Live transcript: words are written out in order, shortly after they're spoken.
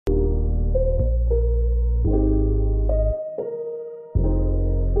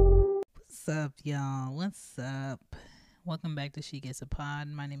up, y'all? What's up? Welcome back to She Gets a Pod.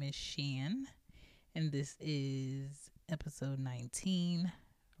 My name is Shan, and this is episode 19,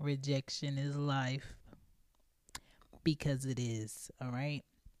 Rejection is Life, because it is, all right?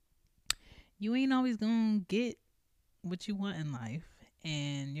 You ain't always gonna get what you want in life,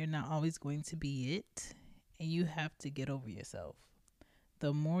 and you're not always going to be it, and you have to get over yourself.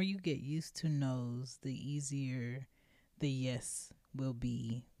 The more you get used to no's, the easier the yes will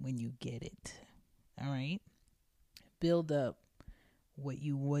be when you get it. All right? Build up what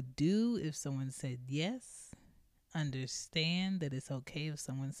you would do if someone said yes. Understand that it's okay if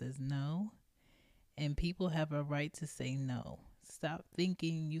someone says no. And people have a right to say no. Stop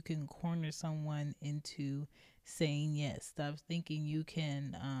thinking you can corner someone into saying yes. Stop thinking you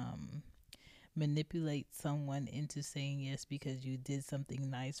can manipulate someone into saying yes because you did something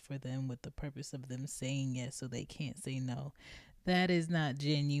nice for them with the purpose of them saying yes so they can't say no. That is not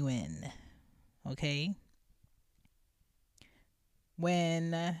genuine. Okay?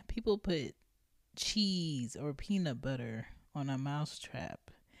 When people put cheese or peanut butter on a mousetrap,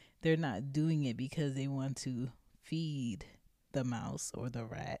 they're not doing it because they want to feed the mouse or the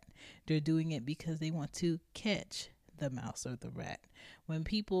rat. They're doing it because they want to catch the mouse or the rat. When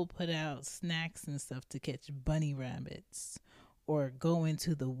people put out snacks and stuff to catch bunny rabbits or go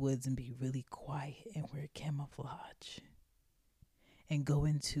into the woods and be really quiet and wear camouflage and go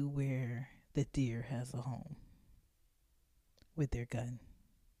into where the deer has a home with their gun,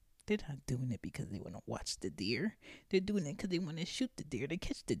 they're not doing it because they want to watch the deer. They're doing it because they want to shoot the deer to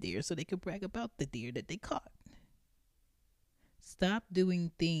catch the deer so they can brag about the deer that they caught. Stop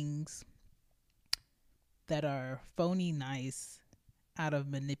doing things that are phony nice out of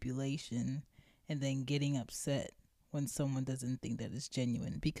manipulation and then getting upset when someone doesn't think that it's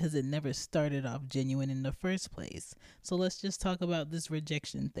genuine because it never started off genuine in the first place. So let's just talk about this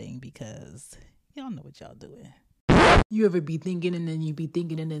rejection thing because y'all know what y'all doing. You ever be thinking and then you be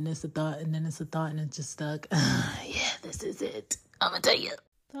thinking and then it's a thought and then it's a thought and it's just stuck. Yeah, this is it. I'm gonna tell you.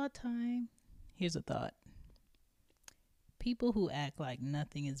 Thought time. Here's a thought. People who act like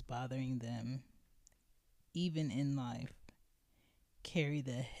nothing is bothering them, even in life, carry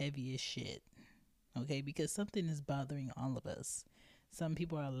the heaviest shit. Okay, because something is bothering all of us. Some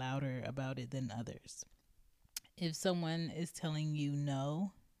people are louder about it than others. If someone is telling you,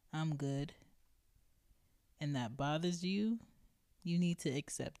 no, I'm good, and that bothers you, you need to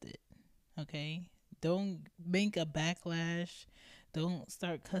accept it. Okay? Don't make a backlash. Don't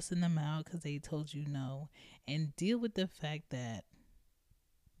start cussing them out because they told you no. And deal with the fact that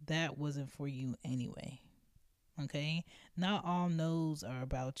that wasn't for you anyway. Okay? Not all no's are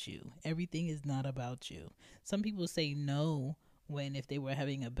about you. Everything is not about you. Some people say no when if they were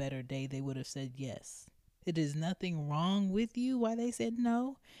having a better day, they would have said yes. It is nothing wrong with you why they said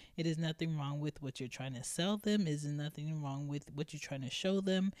no. It is nothing wrong with what you're trying to sell them. It is nothing wrong with what you're trying to show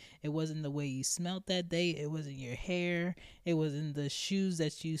them. It wasn't the way you smelled that day. It wasn't your hair. It wasn't the shoes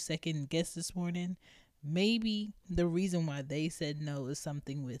that you second guessed this morning. Maybe the reason why they said no is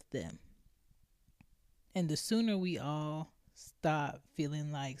something with them. And the sooner we all stop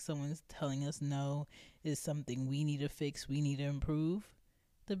feeling like someone's telling us no is something we need to fix, we need to improve,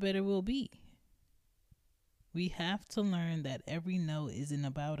 the better we'll be. We have to learn that every no isn't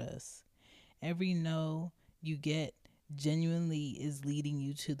about us. Every no you get genuinely is leading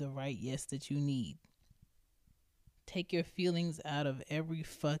you to the right yes that you need. Take your feelings out of every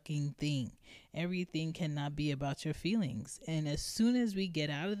fucking thing. Everything cannot be about your feelings. And as soon as we get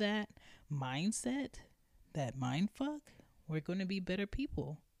out of that mindset, that mind fuck, we're going to be better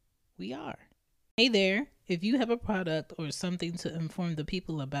people. We are. Hey there, if you have a product or something to inform the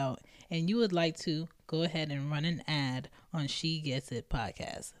people about and you would like to go ahead and run an ad on She Gets It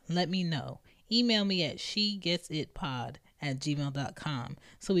Podcast, let me know. Email me at shegetsit.pod@gmail.com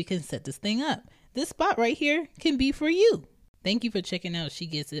so we can set this thing up. This spot right here can be for you. Thank you for checking out She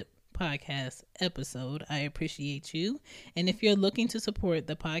Gets It Podcast episode. I appreciate you. And if you're looking to support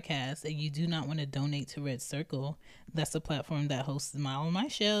the podcast and you do not want to donate to Red Circle, that's the platform that hosts all of my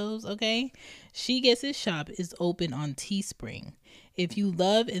shows, okay? She Gets It shop is open on Teespring. If you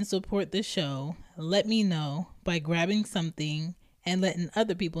love and support the show, let me know by grabbing something and letting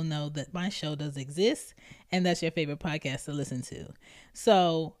other people know that my show does exist and that's your favorite podcast to listen to.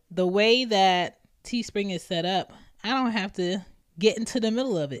 So the way that Teespring is set up, I don't have to get into the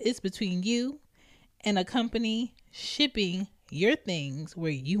middle of it. It's between you and a company shipping your things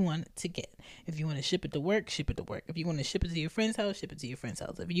where you want it to get. If you want to ship it to work, ship it to work. If you want to ship it to your friend's house, ship it to your friend's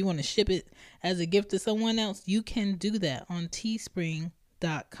house. If you want to ship it as a gift to someone else, you can do that on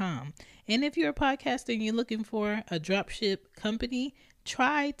teespring.com. And if you're a podcaster and you're looking for a dropship company,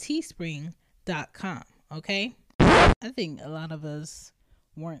 try Teespring Okay. I think a lot of us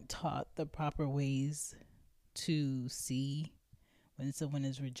weren't taught the proper ways to see when someone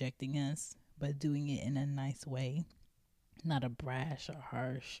is rejecting us, but doing it in a nice way, not a brash or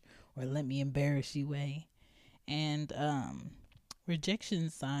harsh or let me embarrass you way. And rejection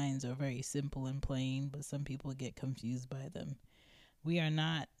signs are very simple and plain, but some people get confused by them. We are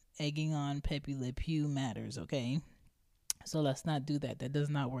not egging on Pepe Le Pew matters, okay? So let's not do that. That does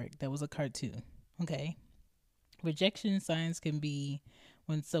not work. That was a cartoon, okay? Rejection signs can be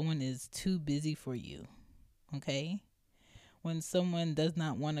when someone is too busy for you, okay? When someone does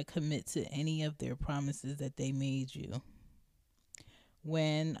not want to commit to any of their promises that they made you.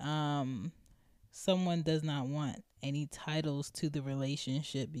 When someone does not want any titles to the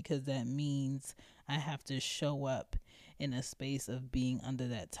relationship because that means I have to show up in a space of being under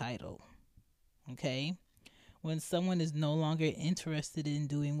that title. Okay? When someone is no longer interested in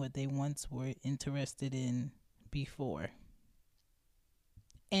doing what they once were interested in before.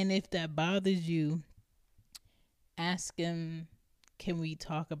 And if that bothers you, ask him, can we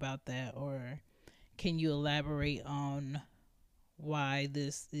talk about that? Or can you elaborate on why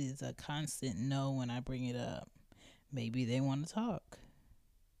this is a constant no when I bring it up? Maybe they want to talk.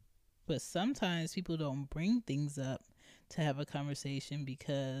 But sometimes people don't bring things up to have a conversation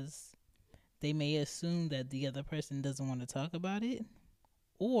because they may assume that the other person doesn't want to talk about it,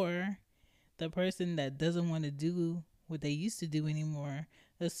 or the person that doesn't want to do what they used to do anymore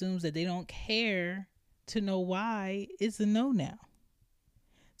assumes that they don't care to know why it's a no now.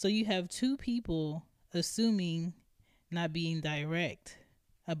 So you have two people assuming, not being direct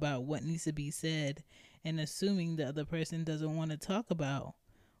about what needs to be said, and assuming the other person doesn't want to talk about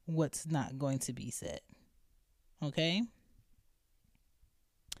what's not going to be said. Okay?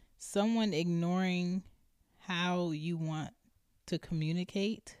 Someone ignoring how you want to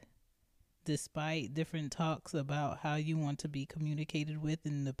communicate, despite different talks about how you want to be communicated with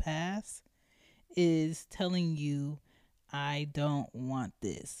in the past, is telling you, I don't want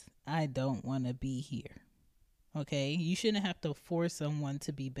this. I don't want to be here. Okay? You shouldn't have to force someone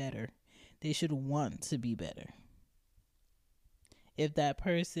to be better. They should want to be better. If that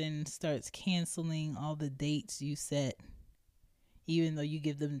person starts canceling all the dates you set, even though you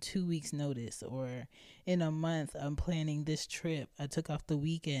give them 2 weeks notice, or in a month, I'm planning this trip, I took off the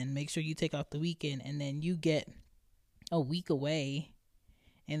weekend, make sure you take off the weekend, and then you get a week away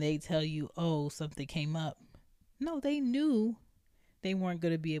and they tell you, oh, something came up. No, they knew they weren't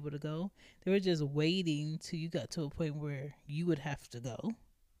going to be able to go. They were just waiting till you got to a point where you would have to go,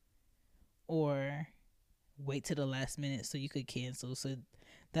 or wait to the last minute so you could cancel. So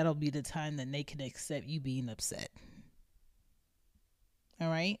that'll be the time that they can accept you being upset. All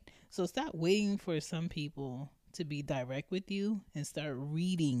right? So stop waiting for some people to be direct with you and start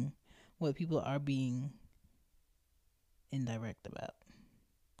reading what people are being indirect about.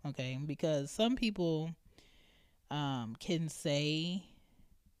 Okay? Because some people can say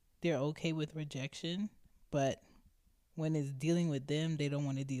they're okay with rejection, but when it's dealing with them, they don't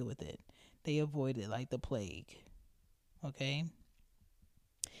want to deal with it. They avoid it like the plague. Okay?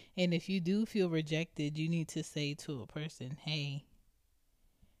 And if you do feel rejected, you need to say to a person, hey,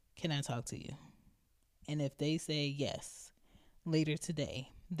 can I talk to you? And if they say yes, later today,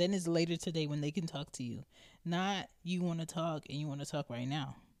 then it's later today when they can talk to you. Not you want to talk and you want to talk right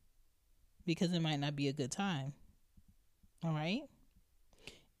now, because it might not be a good time. All right?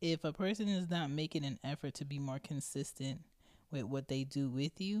 If a person is not making an effort to be more consistent with what they do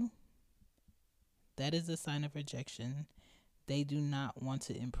with you, that is a sign of rejection. They do not want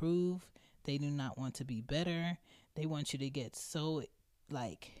to improve. They do not want to be better. They want you to get so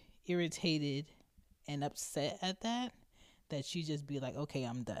irritated and upset at that you just be like, okay,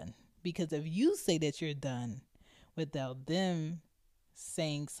 I'm done. Because if you say that you're done without them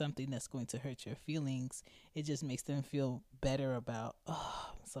saying something that's going to hurt your feelings, it just makes them feel better about, oh,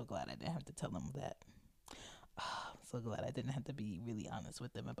 I'm so glad I didn't have to tell them that. Oh, I'm so glad I didn't have to be really honest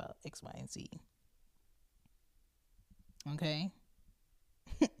with them about X, Y, and Z. Okay?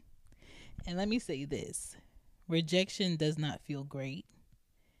 And let me say this. Rejection does not feel great,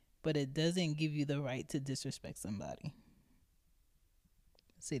 but it doesn't give you the right to disrespect somebody.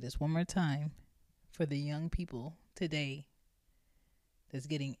 I'll say this one more time for the young people today that's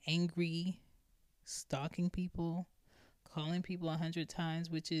getting angry, stalking people, calling people 100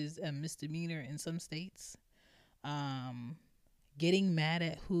 times, which is a misdemeanor in some states. Getting mad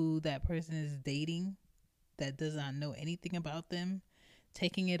at who that person is dating that does not know anything about them,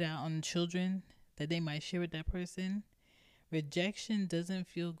 taking it out on children that they might share with that person. Rejection doesn't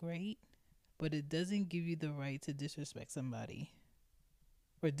feel great, but it doesn't give you the right to disrespect somebody.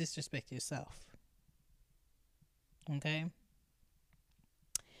 or disrespect yourself. Okay?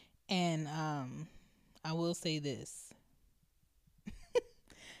 And I will say this.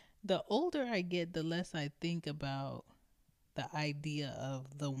 The older I get, the less I think about the idea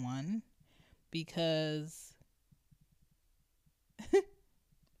of the one, because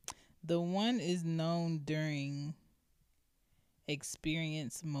the one is known during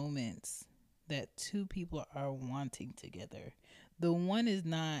experience moments that two people are wanting together. The one is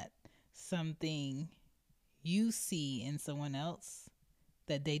not something you see in someone else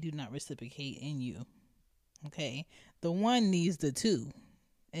that they do not reciprocate in you. Okay? The one needs the two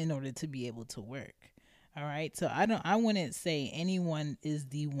in order to be able to work. All right? So I wouldn't say anyone is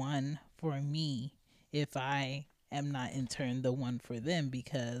the one for me if I am not in turn the one for them,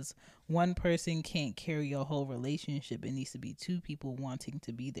 because one person can't carry a whole relationship. It needs to be two people wanting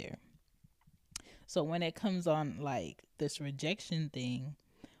to be there. So when it comes on like this rejection thing,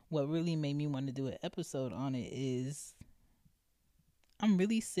 what really made me want to do an episode on it is I'm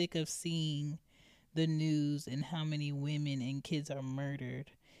really sick of seeing the news and how many women and kids are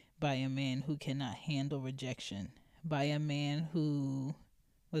murdered by a man who cannot handle rejection, by a man who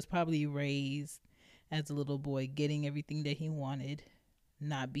was probably raised as a little boy getting everything that he wanted,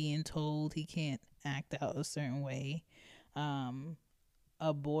 not being told he can't act out a certain way.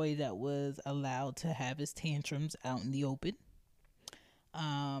 A boy that was allowed to have his tantrums out in the open,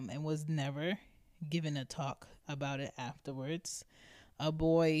 and was never given a talk about it afterwards. A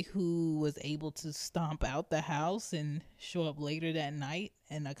boy who was able to stomp out the house and show up later that night,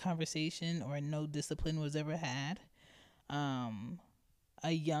 and a conversation or no discipline was ever had.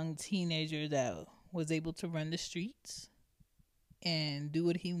 A young teenager that was able to run the streets and do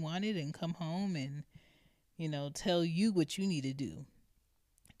what he wanted and come home and, tell you what you need to do.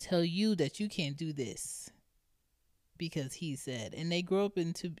 Tell you that you can't do this because he said. And they grow up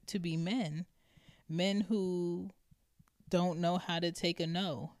to be men who don't know how to take a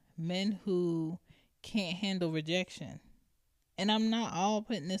no, men who can't handle rejection. And I'm not all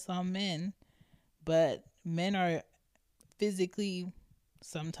putting this on men, but men are physically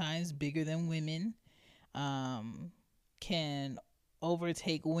sometimes bigger than women, can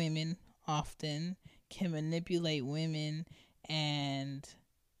overtake women often, can manipulate women, and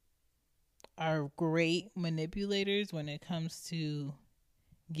are great manipulators when it comes to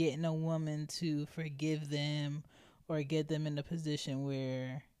getting a woman to forgive them or get them in a position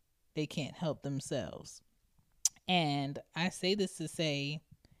where they can't help themselves. And I say this to say,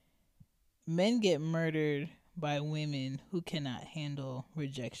 men get murdered by women who cannot handle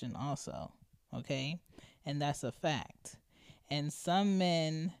rejection also. Okay? And that's a fact. And some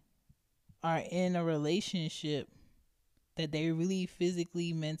men are in a relationship that they really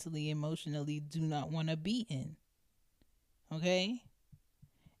physically, mentally, emotionally do not want to be in. Okay?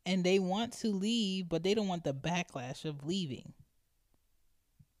 And they want to leave, but they don't want the backlash of leaving.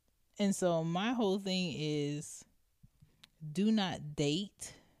 And so my whole thing is, do not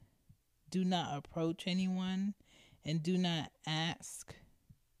date, do not approach anyone, and do not ask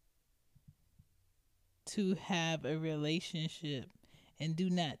to have a relationship, and do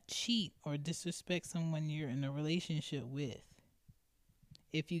not cheat or disrespect someone you're in a relationship with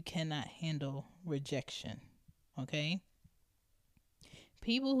if you cannot handle rejection. Okay?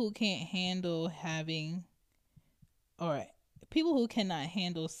 People who can't handle people who cannot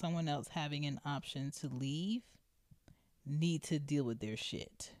handle someone else having an option to leave need to deal with their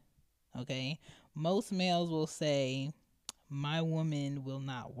shit. Okay? Most males will say, my woman will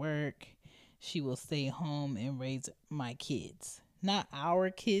not work. She will stay home and raise my kids. Not our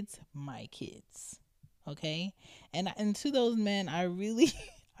kids, my kids. Okay? And to those men, I'm really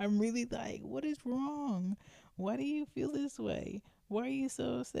like, what is wrong? Why do you feel this way? Why are you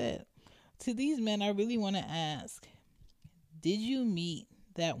so upset? To these men, I really want to ask, did you meet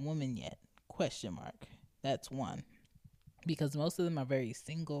that woman yet? Question mark. That's one. Because most of them are very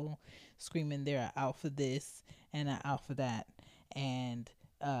single, screaming they're out for this and out for that, and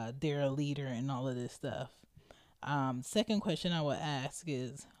they're a leader and all of this stuff. Second question I would ask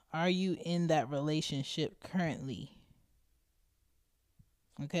is, are you in that relationship currently?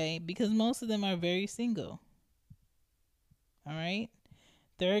 Okay, because most of them are very single. All right.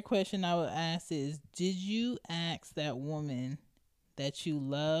 Third question I would ask is, did you ask that woman that you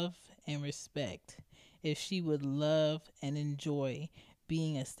love and respect if she would love and enjoy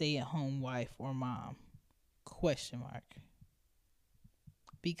being a stay-at-home wife or mom? Question mark.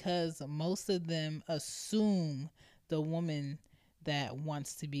 Because most of them assume the woman that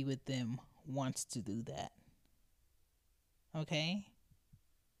wants to be with them wants to do that. Okay?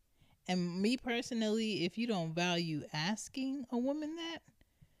 And me personally, if you don't value asking a woman that,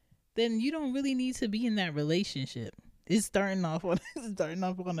 then you don't really need to be in that relationship. It's starting off on starting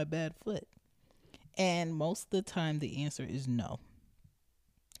off on a bad foot. And most of the time the answer is no.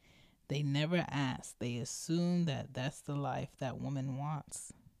 They never ask. They assume that that's the life that woman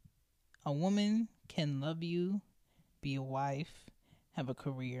wants. A woman can love you, be a wife, have a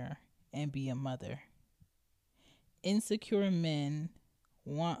career, and be a mother. Insecure men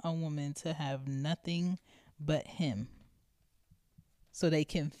want a woman to have nothing but him so they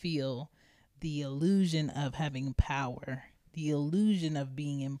can feel the illusion of having power, the illusion of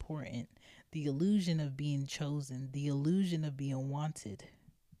being important, the illusion of being chosen, the illusion of being wanted.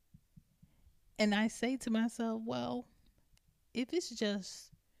 And I say to myself, well, if it's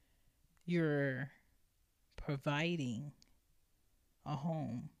just you're providing a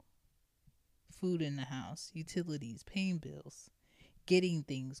home, food in the house, utilities, paying bills, getting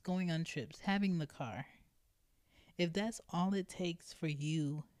things, going on trips, having the car, if that's all it takes for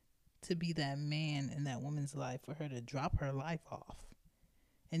you to be that man in that woman's life, for her to drop her life off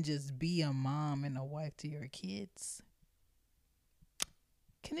and just be a mom and a wife to your kids,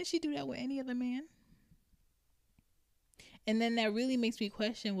 can she do that with any other man? And then that really makes me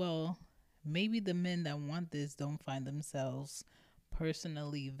question, well, maybe the men that want this don't find themselves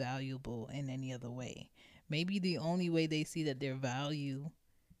personally valuable in any other way. Maybe the only way they see that their value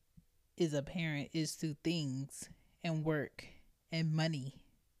is apparent is through things and work and money.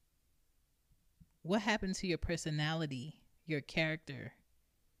 What happened to your personality, your character,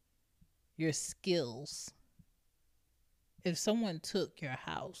 your skills? If someone took your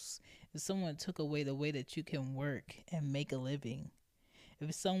house, if someone took away the way that you can work and make a living,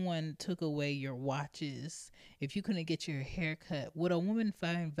 if someone took away your watches, if you couldn't get your hair cut, would a woman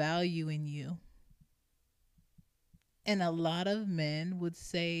find value in you? And a lot of men would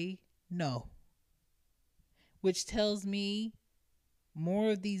say no, which tells me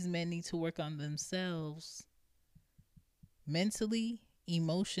more of these men need to work on themselves mentally,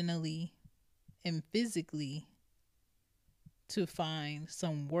 emotionally, and physically to find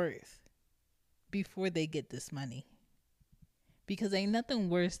some worth before they get this money. Because ain't nothing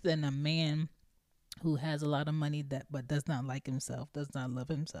worse than a man who has a lot of money but does not like himself, does not love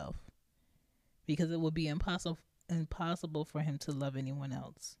himself. Because it will be impossible for him to love anyone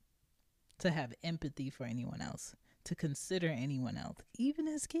else, to have empathy for anyone else, to consider anyone else, even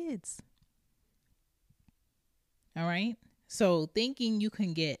his kids. All right? So thinking you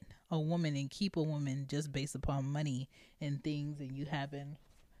can get a woman and keep a woman just based upon money and things and you having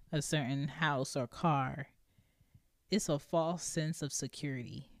a certain house or car, it's a false sense of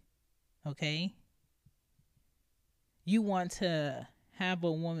security. Okay? You want to have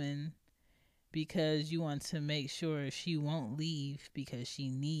a woman because you want to make sure she won't leave because she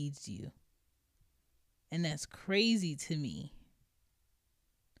needs you. And that's crazy to me.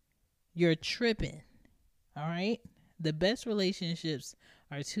 You're tripping. All right? The best relationships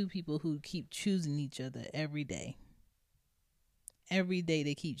are two people who keep choosing each other every day. Every day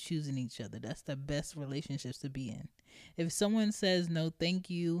they keep choosing each other. That's the best relationships to be in. If someone says no thank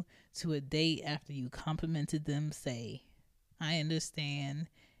you to a date after you complimented them, say, I understand.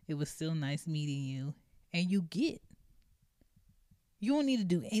 It was still nice meeting you. And you get. You don't need to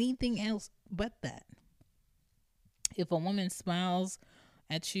do anything else but that. If a woman smiles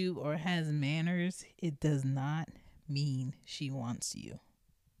at you or has manners, it does not mean she wants you.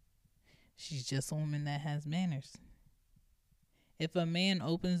 She's just a woman that has manners. If a man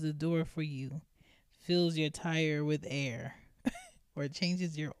opens the door for you, fills your tire with air, or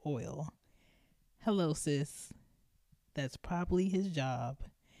changes your oil, hello sis, that's probably his job,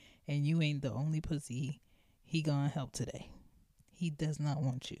 and you ain't the only pussy he gonna help today. He does not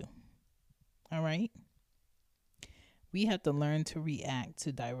want you. All right? We have to learn to react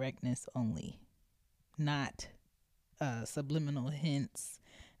to directness only, not subliminal hints,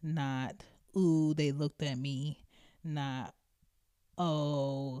 not, ooh, they looked at me, not,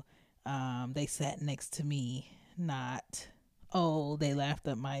 oh, they sat next to me, not, oh, they laughed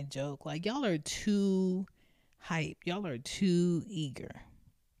at my joke. Like, y'all are too hype. Y'all are too eager.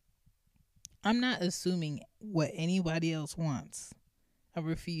 I'm not assuming what anybody else wants. I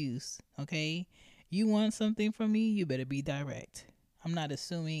refuse, okay? You want something from me, you better be direct. I'm not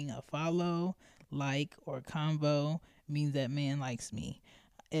assuming a follow, like, or convo means that man likes me.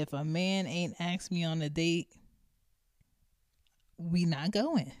 If a man ain't asked me on a date, we not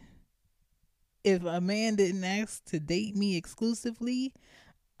going. If a man didn't ask to date me exclusively,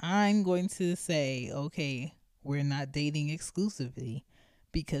 I'm going to say, okay, we're not dating exclusively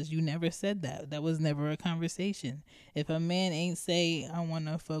because you never said that. That was never a conversation. If a man ain't say, I want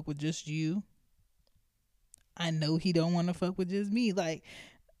to fuck with just you, I know he don't want to fuck with just me. Like,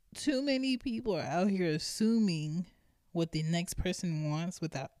 Too many people are out here assuming what the next person wants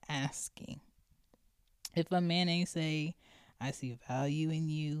without asking. If a man ain't say, I see value in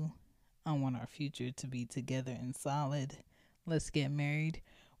you, I want our future to be together and solid, let's get married,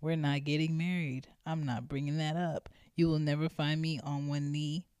 we're not getting married. I'm not bringing that up. You will never find me on one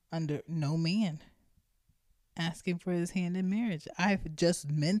knee under no man asking for his hand in marriage. I just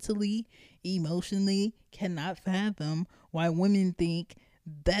mentally, emotionally cannot fathom why women think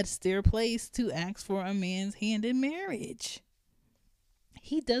that's their place to ask for a man's hand in marriage.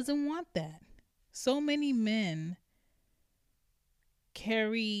 He doesn't want that. So many men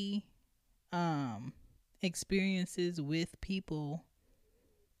carry experiences with people,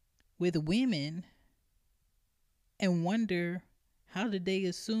 with women, and wonder, how did they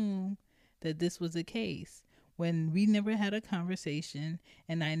assume that this was the case when we never had a conversation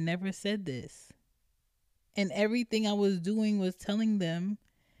and I never said this? And everything I was doing was telling them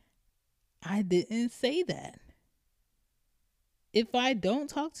I didn't say that. If I don't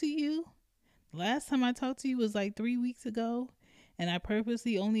talk to you, last time I talked to you was like 3 weeks ago, and I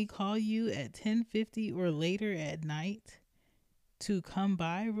purposely only call you at 10:50 or later at night to come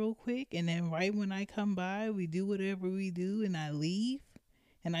by real quick, and then right when I come by, we do whatever we do and I leave,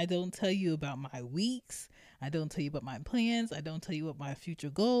 and I don't tell you about my weeks, I don't tell you about my plans, I don't tell you about my future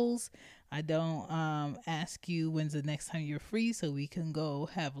goals, I don't ask you when's the next time you're free so we can go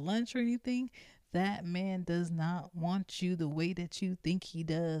have lunch or anything. That man does not want you the way that you think he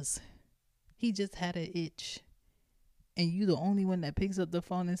does. He just had an itch, and you the only one that picks up the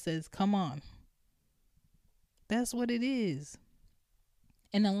phone and says, come on. That's what it is.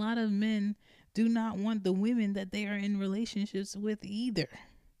 And a lot of men do not want the women that they are in relationships with either.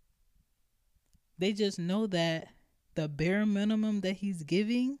 They just know that the bare minimum that he's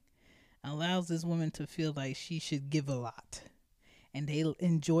giving allows this woman to feel like she should give a lot. And they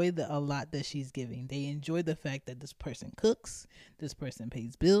enjoy a lot that she's giving. They enjoy the fact that this person cooks, this person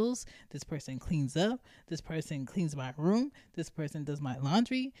pays bills, this person cleans up, this person cleans my room, this person does my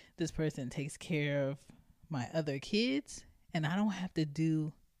laundry, this person takes care of my other kids, and I don't have to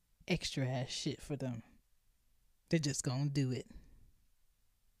do extra ass shit for them. They're just gonna do it.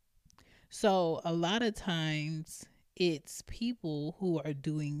 So a lot of times it's people who are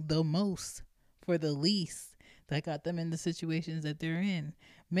doing the most for the least that got them in the situations that they're in.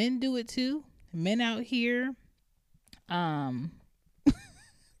 Men do it too. Men out here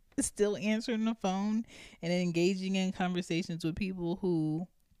still answering the phone and engaging in conversations with people who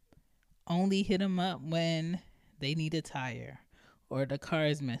only hit them up when they need a tire, or the car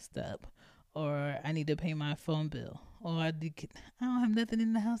is messed up, or I need to pay my phone bill, or I don't have nothing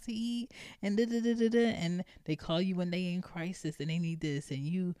in the house to eat, and and they call you when they in crisis and they need this, and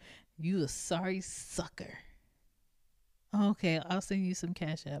you a sorry sucker. Okay, I'll send you some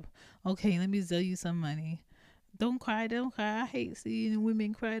cash app. Okay, let me sell you some money. Don't cry, don't cry. I hate seeing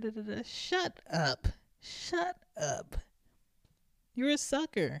women cry. Shut up. Shut up. You're a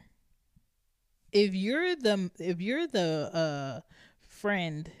sucker. If you're the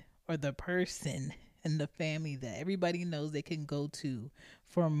friend or the person in the family that everybody knows they can go to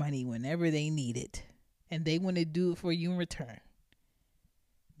for money whenever they need it, and they want to do it for you in return,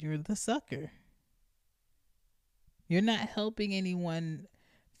 you're the sucker. You're not helping anyone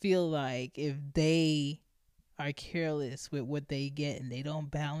feel like if they are careless with what they get and they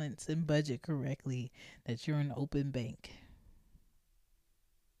don't balance and budget correctly, that you're an open bank.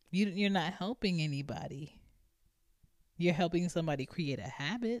 You're not helping anybody. You're helping somebody create a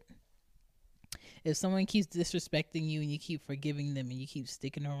habit. If someone keeps disrespecting you and you keep forgiving them and you keep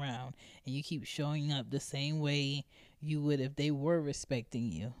sticking around and you keep showing up the same way you would if they were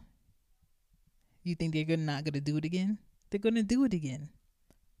respecting you, you think they're not going to do it again? They're going to do it again.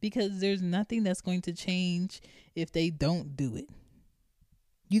 Because there's nothing that's going to change if they don't do it.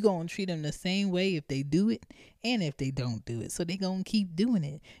 You're going to treat them the same way if they do it and if they don't do it. So they're going to keep doing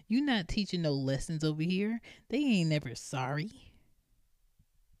it. You're not teaching no lessons over here. They ain't never sorry.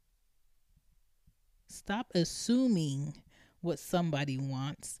 Stop assuming what somebody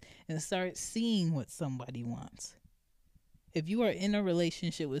wants and start seeing what somebody wants. If you are in a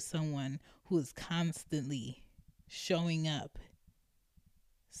relationship with someone who is constantly showing up,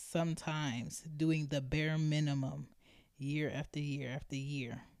 sometimes doing the bare minimum year after year after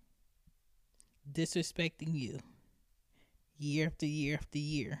year, disrespecting you year after year after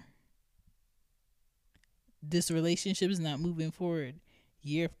year, this relationship is not moving forward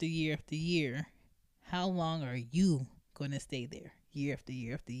year after year after year, how long are you going to stay there year after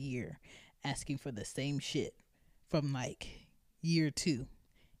year after year asking for the same shit from like year 2,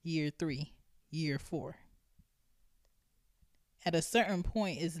 year 3, year 4? At a certain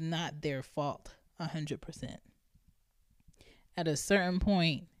point, it's not their fault 100%. At a certain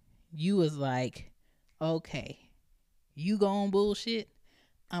point, you was like, okay, you go on bullshit,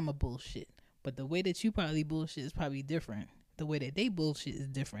 I'm a bullshit. But the way that you probably bullshit is probably different. The way that they bullshit is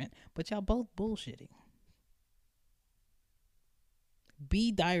different, but y'all both bullshitting.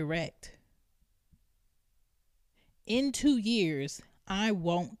 Be direct. In 2 years, I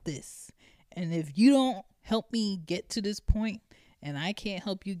want this. And if you don't help me get to this point, and I can't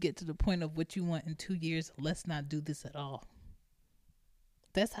help you get to the point of what you want in 2 years, let's not do this at all.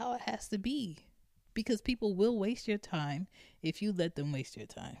 That's how it has to be. Because people will waste your time if you let them waste your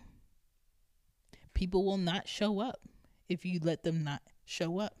time. People will not show up if you let them not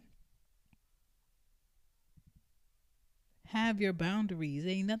show up. Have your boundaries.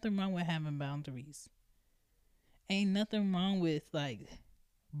 Ain't nothing wrong with having boundaries. Ain't nothing wrong with like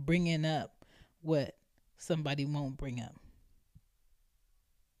bringing up what somebody won't bring up.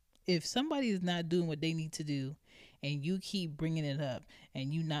 If somebody is not doing what they need to do and you keep bringing it up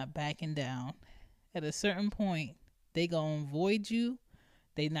and you not backing down, at a certain point, they going to avoid you.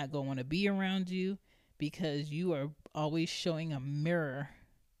 They not going to want to be around you because you are always showing a mirror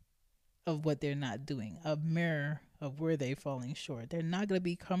of what they're not doing, a mirror of where they're falling short. They're not going to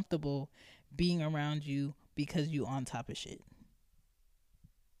be comfortable being around you because you on top of shit.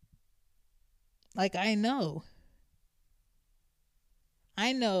 Like, I know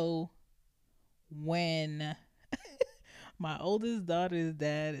when my oldest daughter's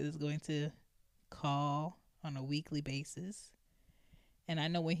dad is going to call on a weekly basis. And I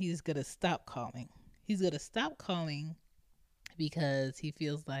know when he's going to stop calling. He's going to stop calling because he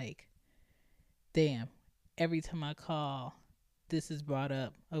feels like, damn, every time I call, this is brought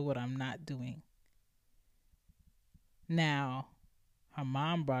up of what I'm not doing. Now, her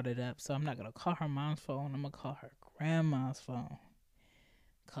mom brought it up, so I'm not going to call her mom's phone. I'm going to call her grandma's phone.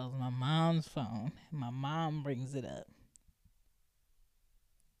 Calls my mom's phone. My mom brings it up.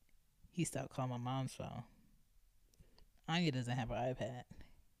 He stopped calling my mom's phone. Anya doesn't have her iPad.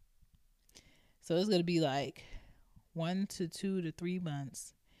 So it's going to be like 1 to 2 to 3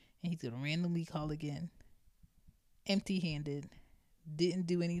 months. And he's going to randomly call again. Empty-handed. Didn't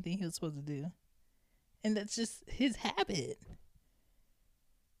do anything he was supposed to do. And that's just his habit.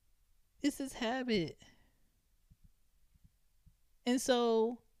 It's his habit. And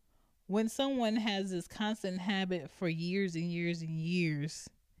so when someone has this constant habit for years and years and years,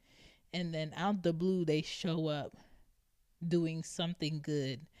 and then out the blue they show up doing something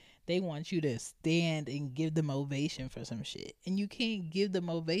good, they want you to stand and give them ovation for some shit. And you can't give them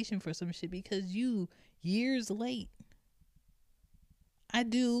ovation for some shit because you years late. I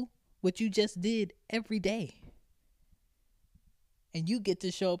do what you just did every day. And you get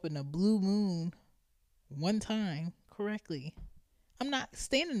to show up in a blue moon one time correctly. I'm not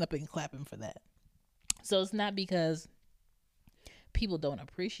standing up and clapping for that. So it's not because people don't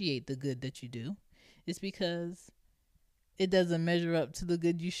appreciate the good that you do. It's because it doesn't measure up to the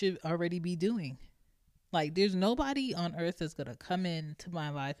good you should already be doing. Like, there's nobody on earth that's going to come into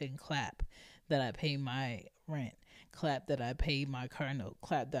my life and clap that I pay my rent, clap that I pay my car note,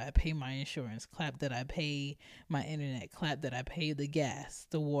 clap that I pay my insurance, clap that I pay my internet, clap that I pay the gas,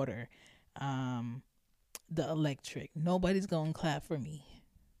 the water, the electric. Nobody's going to clap for me.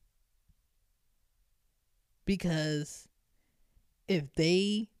 Because if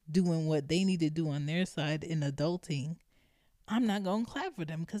they doing what they need to do on their side in adulting, I'm not going to clap for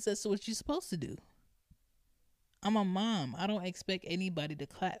them because that's what you're supposed to do. I'm a mom. I don't expect anybody to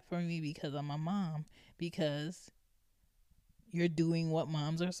clap for me because I'm a mom, because you're doing what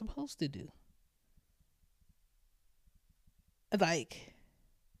moms are supposed to do. Like,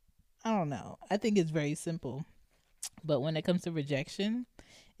 I don't know. I think it's very simple. But when it comes to rejection,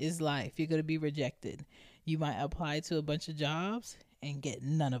 it's life. You're going to be rejected. You might apply to a bunch of jobs and get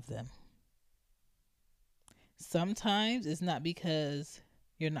none of them. Sometimes it's not because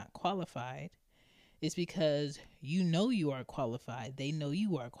you're not qualified. It's because you know you are qualified. They know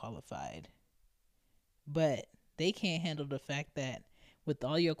you are qualified. But they can't handle the fact that with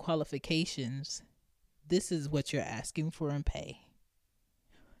all your qualifications, this is what you're asking for in pay.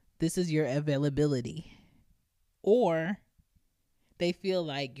 This is your availability. Or they feel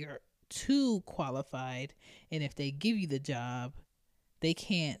like you're too qualified, and if they give you the job, they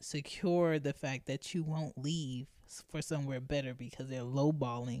can't secure the fact that you won't leave for somewhere better because they're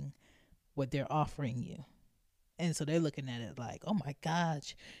lowballing what they're offering you. And so they're looking at it like, oh my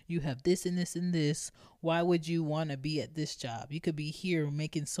gosh, you have this and this and this. Why would you want to be at this job? You could be here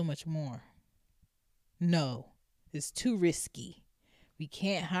making so much more. No, it's too risky. We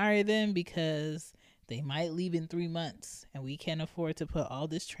can't hire them because They might leave in 3 months, and we can't afford to put all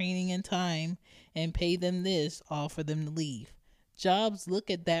this training and time and pay them this all for them to leave. Jobs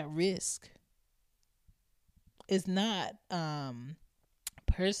look at that risk. It's not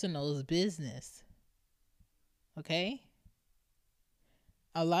personal's business. Okay?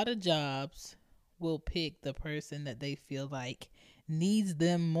 A lot of jobs will pick the person that they feel like needs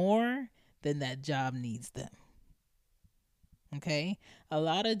them more than that job needs them. Okay? A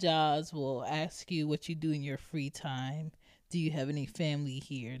lot of jobs will ask you what you do in your free time. Do you have any family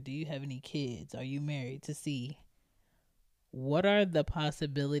here? Do you have any kids? Are you married? To see what are the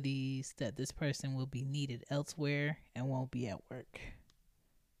possibilities that this person will be needed elsewhere and won't be at work.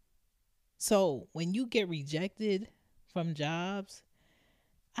 So when you get rejected from jobs,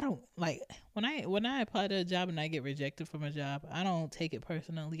 I don't like when I apply to a job and I get rejected from a job, I don't take it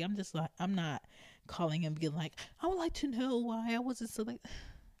personally. I'm just like, I'm not calling and being like, I would like to know why I wasn't selected.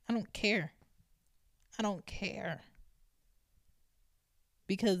 I don't care. I don't care.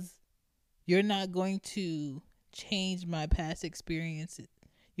 Because you're not going to change my past experiences.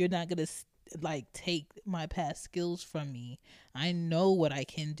 You're not going to like take my past skills from me. I know what I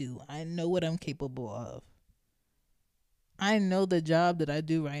can do. I know what I'm capable of. I know the job that I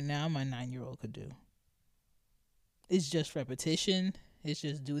do right now, my 9-year-old could do. It's just repetition. It's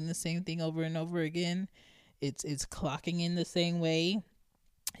just doing the same thing over and over again. It's clocking in the same way.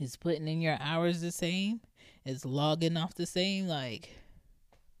 It's putting in your hours the same. It's logging off the same. Like,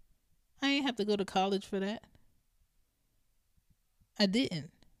 I ain't have to go to college for that. I didn't.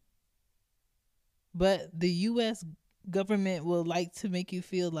 But the U.S. government will like to make you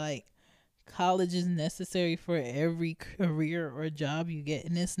feel like college is necessary for every career or job you get,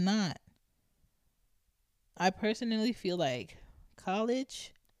 and it's not. I personally feel like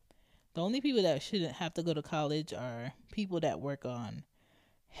college, the only people that shouldn't have to go to college are people that work on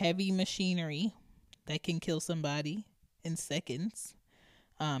heavy machinery that can kill somebody in seconds,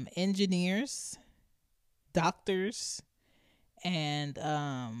 engineers, doctors, and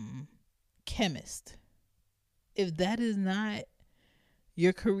chemists. If that is not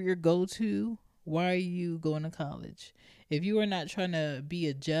your career go-to, why are you going to college? If you are not trying to be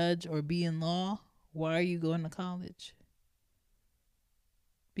a judge or be in law, why are you going to college?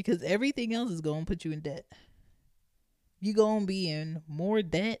 Because everything else is going to put you in debt. You're going to be in more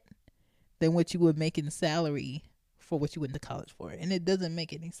debt than what you would make in salary for what you went to college for. And it doesn't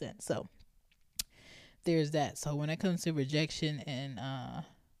make any sense. So there's that. So when it comes to rejection and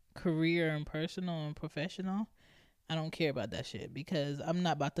career and personal and professional, I don't care about that shit, because I'm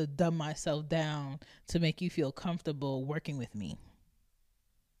not about to dumb myself down to make you feel comfortable working with me.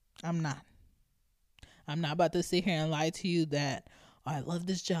 I'm not about to sit here and lie to you that, oh, I love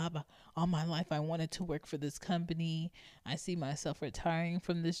this job. All my life I wanted to work for this company. I see myself retiring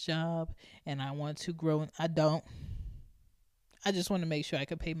from this job and I want to grow. I don't. I just want to make sure I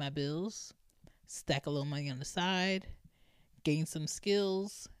can pay my bills, stack a little money on the side, gain some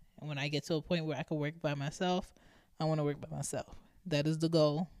skills. And when I get to a point where I can work by myself, I want to work by myself. That is the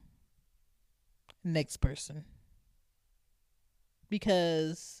goal. Next person.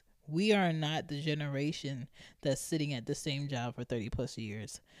 Because we are not the generation that's sitting at the same job for 30 plus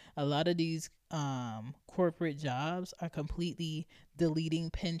years. A lot of these corporate jobs are completely deleting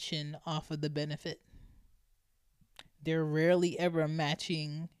pension off of the benefit. They're rarely ever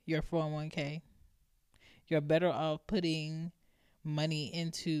matching your 401k. You're better off putting money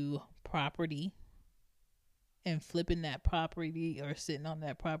into property and flipping that property or sitting on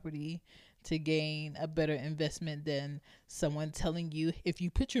that property to gain a better investment than someone telling you, if you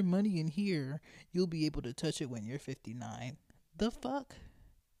put your money in here, you'll be able to touch it when you're 59. The fuck?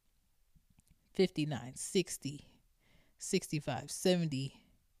 59, 60, 65, 70,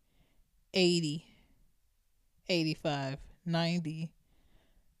 80, 85, 90.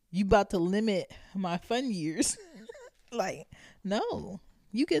 You about to limit my fun years. Like, no.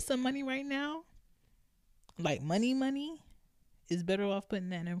 You get some money right now. Like money is better off putting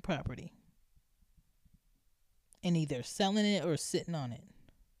that in property and either selling it or sitting on it.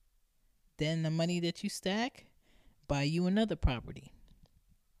 Then the money that you stack, buy you another property,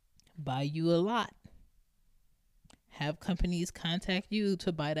 buy you a lot, have companies contact you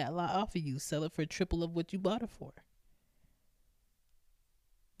to buy that lot off of you, sell it for triple of what you bought it for.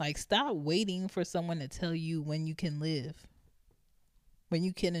 Like, stop waiting for someone to tell you when you can live, when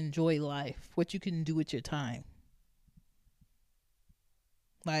you can enjoy life, what you can do with your time.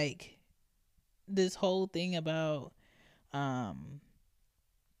 Like, this whole thing about,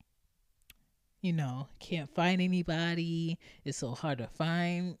 can't find anybody. It's so hard to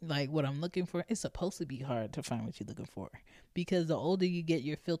find like what I'm looking for. It's supposed to be hard to find what you're looking for, because the older you get,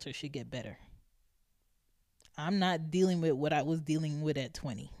 your filter should get better. I'm not dealing with what I was dealing with at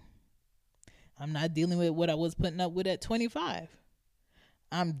 20. I'm not dealing with what I was putting up with at 25.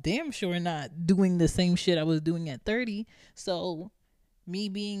 I'm damn sure not doing the same shit I was doing at 30. So, me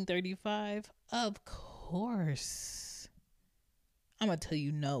being 35, of course, I'm going to tell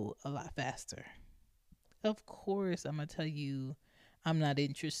you no a lot faster. Of course, I'm going to tell you I'm not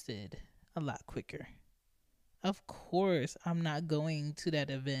interested a lot quicker. Of course, I'm not going to that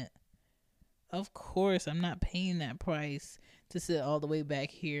event. Of course, I'm not paying that price to sit all the way back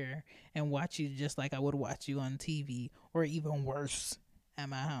here and watch you just like I would watch you on TV, or even worse, at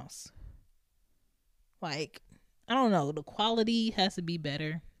my house. Like, I don't know. The quality has to be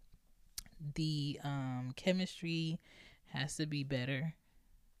better. The chemistry has to be better.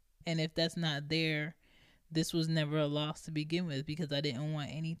 And if that's not there, this was never a loss to begin with, because I didn't want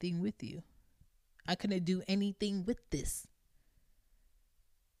anything with you. I couldn't do anything with this.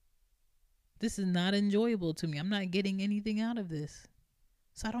 This is not enjoyable to me. I'm not getting anything out of this.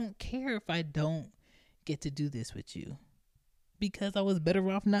 So I don't care if I don't get to do this with you, because I was better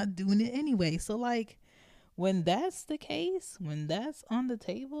off not doing it anyway. So, like, when that's the case, when that's on the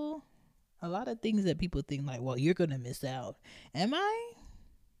table, a lot of things that people think like, well, you're going to miss out. Am I?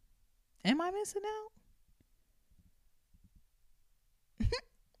 Am I missing out?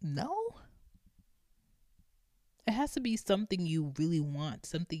 No. It has to be something you really want,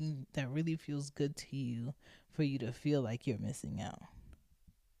 something that really feels good to you, for you to feel like you're missing out.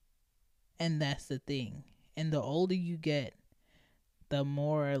 And that's the thing. And the older you get, the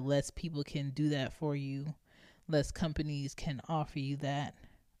more or less people can do that for you. Less companies can offer you that.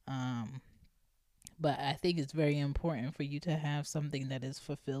 But I think it's very important for you to have something that is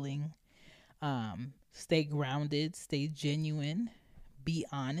fulfilling. Stay grounded, stay genuine, be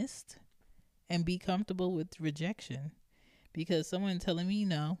honest, and be comfortable with rejection. Because someone telling me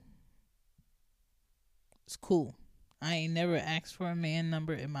no, it's cool. I ain't never asked for a man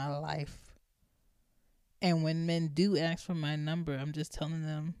number in my life. And when men do ask for my number, I'm just telling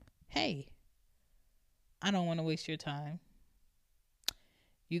them, hey, I don't want to waste your time.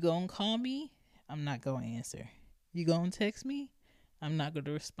 You gonna call me? I'm not gonna answer. You gonna text me? I'm not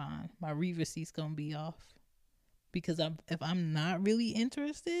gonna respond. My read receipt's gonna be off. Because if I'm not really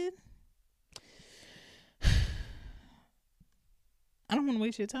interested, I don't want to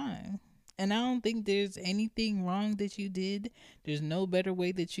waste your time. And I don't think there's anything wrong that you did. There's no better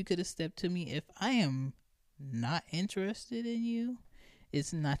way that you could have stepped to me. If I am not interested in you,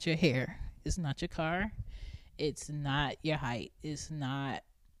 it's not your hair, it's not your car, it's not your height, it's not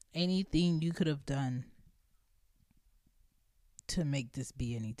anything you could have done to make this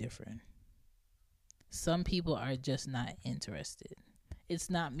be any different. Some people are just not interested. It's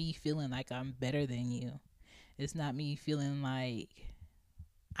not me feeling like I'm better than you. It's not me feeling like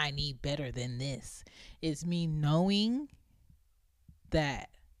I need better than this. It's me knowing that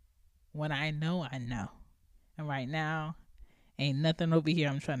when I know, I know. And right now, ain't nothing over here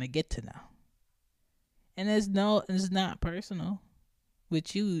I'm trying to get to know. And it's not personal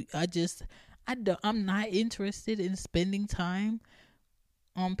with you. I'm not interested in spending time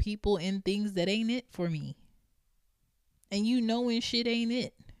on people and things that ain't it for me. And you know when shit ain't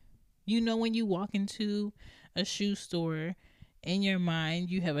it. You know when you walk into a shoe store, in your mind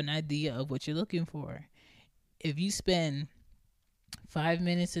you have an idea of what you're looking for. If you spend 5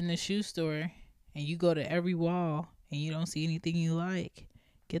 minutes in the shoe store and you go to every wall and you don't see anything you like,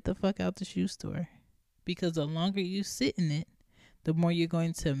 get the fuck out the shoe store. Because the longer you sit in it, the more you're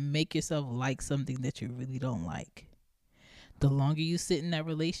going to make yourself like something that you really don't like. The longer you sit in that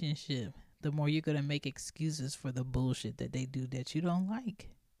relationship, the more you're going to make excuses for the bullshit that they do that you don't like.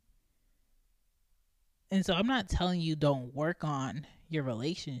 And so I'm not telling you don't work on your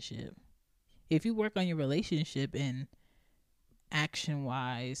relationship. If you work on your relationship and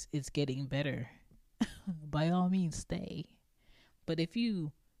action-wise it's getting better, by all means stay. But if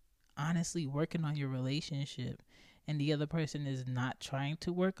you honestly working on your relationship and the other person is not trying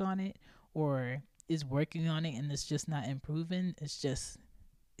to work on it, or is working on it and it's just not improving, it's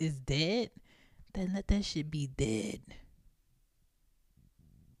dead, then let that shit be dead.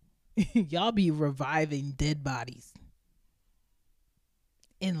 Y'all be reviving dead bodies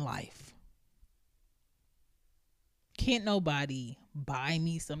in life. Can't nobody buy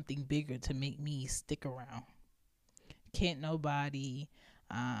me something bigger to make me stick around. Can't nobody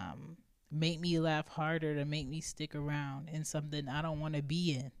make me laugh harder to make me stick around in something I don't want to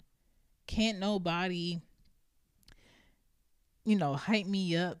be in. Can't nobody, hype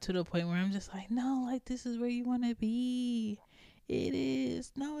me up to the point where I'm just like, no, like, this is where you want to be. It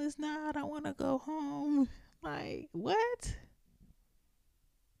is. No, it's not. I want to go home. Like, what?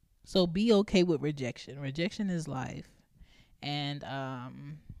 So be okay with rejection. Rejection is life. And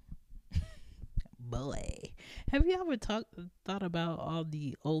boy, have you ever thought about all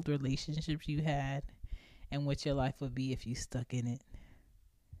the old relationships you had and what your life would be if you stuck in it?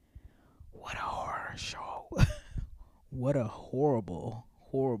 What a horror show. What a horrible,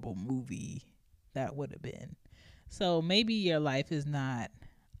 horrible movie that would have been. So maybe your life is not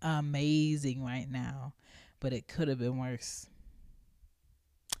amazing right now, but it could have been worse.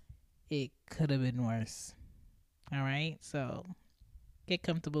 It could have been worse. All right. So get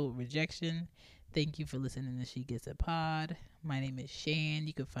comfortable with rejection. Thank you for listening to She Gets It Pod. My name is Shan.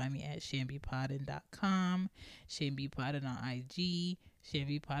 You can find me at shanbypodden.com, shanbypodden on IG,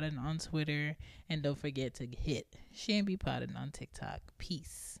 shanbypodden on Twitter, and don't forget to hit shanbypodden on TikTok.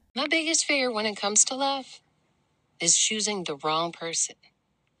 Peace. My biggest fear when it comes to love is choosing the wrong person.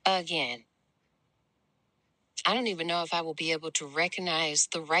 Again, I don't even know if I will be able to recognize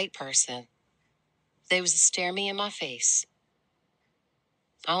the right person. They was to stare me in my face.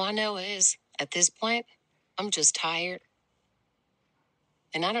 All I know is, at this point, I'm just tired.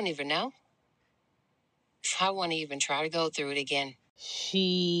 And I don't even know if I want to even try to go through it again.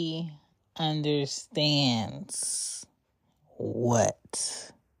 She understands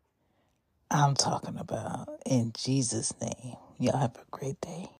what I'm talking about. In Jesus' name, y'all have a great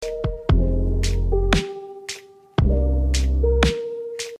day.